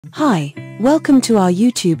Hi, welcome to our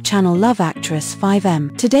YouTube channel Love Actress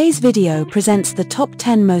 5M. Today's video presents the top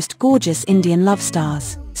 10 most gorgeous Indian love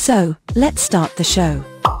stars. So, let's start the show.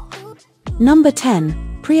 Number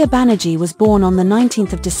 10. Priya Banerjee was born on the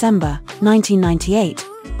 19th of December, 1998,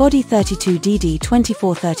 body 32DD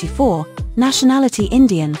 2434, nationality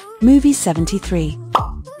Indian, movies 73.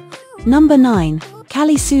 Number 9.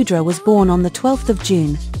 Kali Sudra was born on the 12th of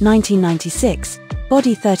June, 1996,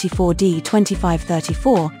 body 34D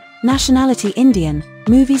 2534, nationality Indian,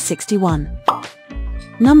 movies 61.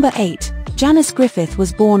 Number 8. Janice Griffith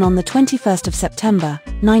was born on the 21st of September,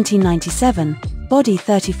 1997, body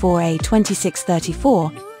 34A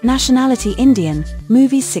 2634, nationality Indian,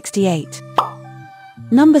 movies 68.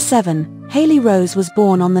 Number 7. Hayley Rose was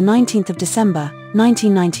born on the 19th of December,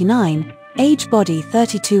 1999, age body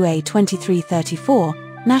 32A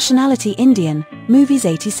 2334, nationality Indian, movies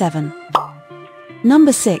 87.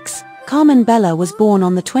 Number 6. Carmen Bella was born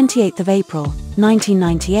on the 28th of April,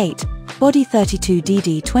 1998, body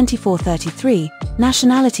 32DD 2433,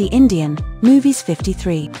 nationality Indian, movies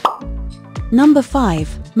 53. Number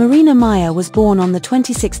 5. Marina Maya was born on the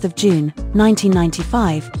 26th of June,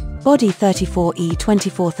 1995, body 34E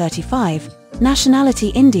 2435, nationality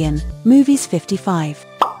Indian, movies 55.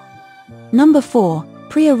 Number 4.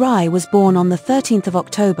 Priya Rai was born on the 13th of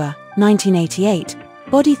October, 1988,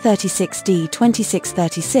 body 36D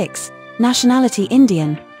 2636, nationality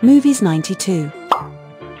Indian, movies 92.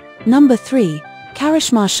 Number 3.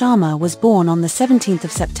 Karishma Sharma was born on the 17th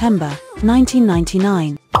of September,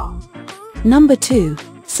 1999. Number 2.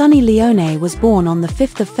 Sunny Leone was born on the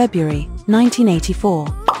 5th of February, 1984.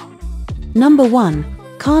 Number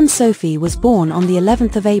 1. Khan Sophie was born on the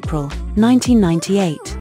 11th of April, 1998.